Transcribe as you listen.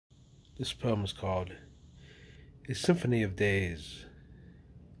This poem is called A Symphony of Days.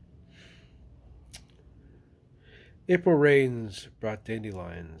 April rains brought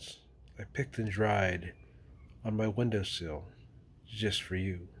dandelions I picked and dried on my windowsill just for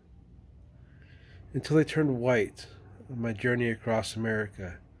you, until they turned white on my journey across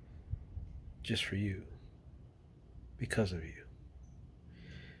America just for you, because of you.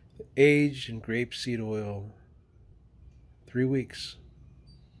 Aged in grapeseed oil 3 weeks,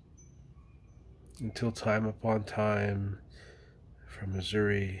 until time upon time, from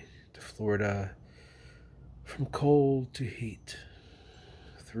Missouri to Florida, from cold to heat,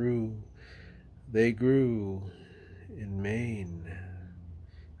 through they grew in Maine.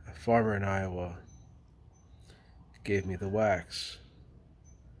 A farmer in Iowa gave me the wax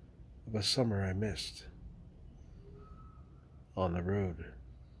of a summer I missed on the road.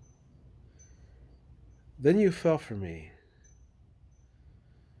 Then you fell for me,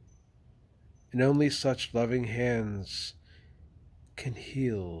 and only such loving hands can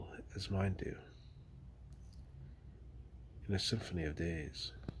heal as mine do, in a symphony of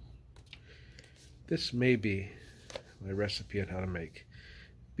days. This may be my recipe on how to make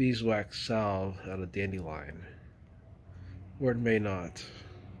beeswax salve out of dandelion, or it may not,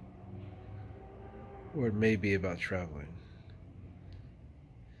 or it may be about traveling.